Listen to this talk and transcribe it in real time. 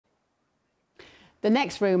The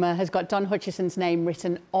next rumour has got Don Hutchison's name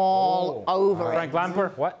written all over it. Frank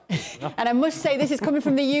Lampard? What? No. And I must say, this is coming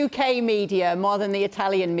from the UK media more than the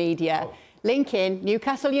Italian media. Linking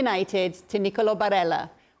Newcastle United to Nicolo Barella.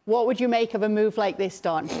 What would you make of a move like this,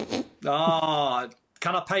 Don?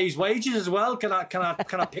 Can I pay his wages as well? Can I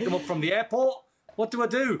pick him up from the airport? What do I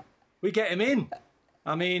do? We get him in.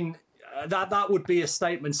 I mean, that would be a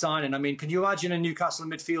statement signing. I mean, can you imagine a Newcastle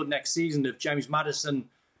midfield next season of James Maddison,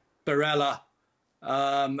 Barella,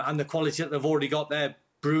 and the quality that they've already got there?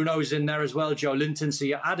 Bruno's in there as well, Joe Linton. So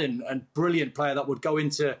you're adding a brilliant player that would go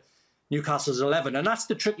into Newcastle's 11. And that's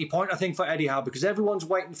the tricky point, I think, for Eddie Howe, because everyone's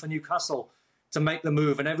waiting for Newcastle to make the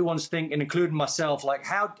move, and everyone's thinking, including myself, like,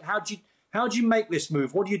 how do you make this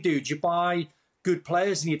move? What do? Do you buy good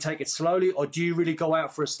players and you take it slowly, or do you really go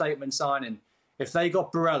out for a statement signing? If they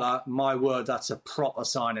got Barella, my word, that's a proper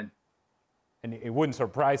signing. And it wouldn't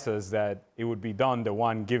surprise us that it would be Don, the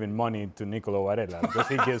one giving money to Nicolo Barella, because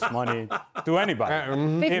he gives money to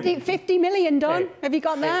anybody. 50 million, Don. Have you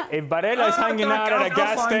got that? If Barella is hanging out at a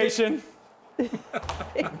gas station...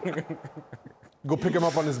 Go pick him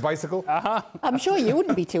up on his bicycle? I'm sure you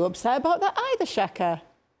wouldn't be too upset about that either, Shaka.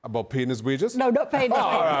 About paying his wages? No, not paying his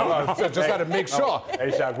wages. Just had to make sure. Hey,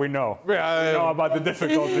 Shaq, we know. We know about the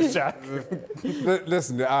difficulties, Shaq.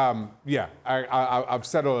 Listen, I've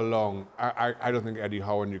said all along, I don't think Eddie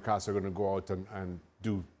Howe and Newcastle are going to go out and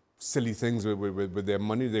do silly things with their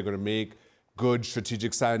money. They're going to make good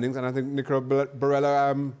strategic signings, and I think Nicolo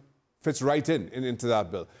Barella fits right into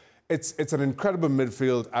that bill. It's an incredible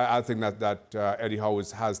midfield. I think that Eddie Howe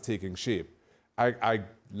has taken shape. I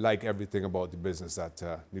like everything about the business that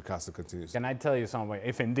Newcastle continues. Can I tell you something?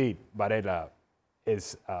 If indeed Barella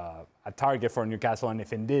is a target for Newcastle, and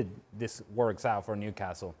if indeed this works out for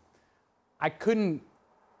Newcastle, I couldn't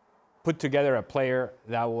put together a player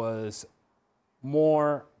that was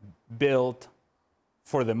more built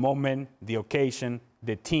for the moment, the occasion,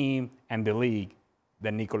 the team, and the league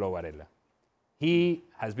than Nicolo Barella. He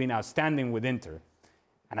has been outstanding with Inter,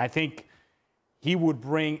 and I think he would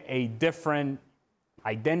bring a different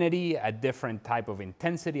identity, a different type of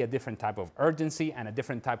intensity, a different type of urgency, and a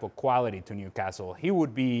different type of quality to Newcastle. He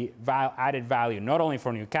would be added value not only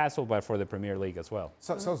for Newcastle, but for the Premier League as well.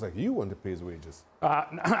 Sounds like you want to pay his wages.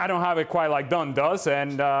 I don't have it quite like Don does,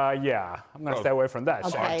 and yeah, I'm going to stay away from that.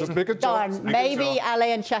 Okay. Just make a joke. Don, maybe Ale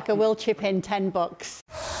and Shaka will chip in $10.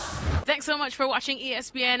 Thanks so much for watching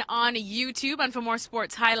ESPN on YouTube. And for more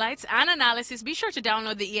sports highlights and analysis, be sure to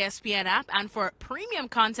download the ESPN app. And for premium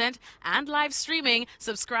content and live streaming,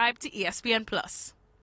 subscribe to ESPN Plus.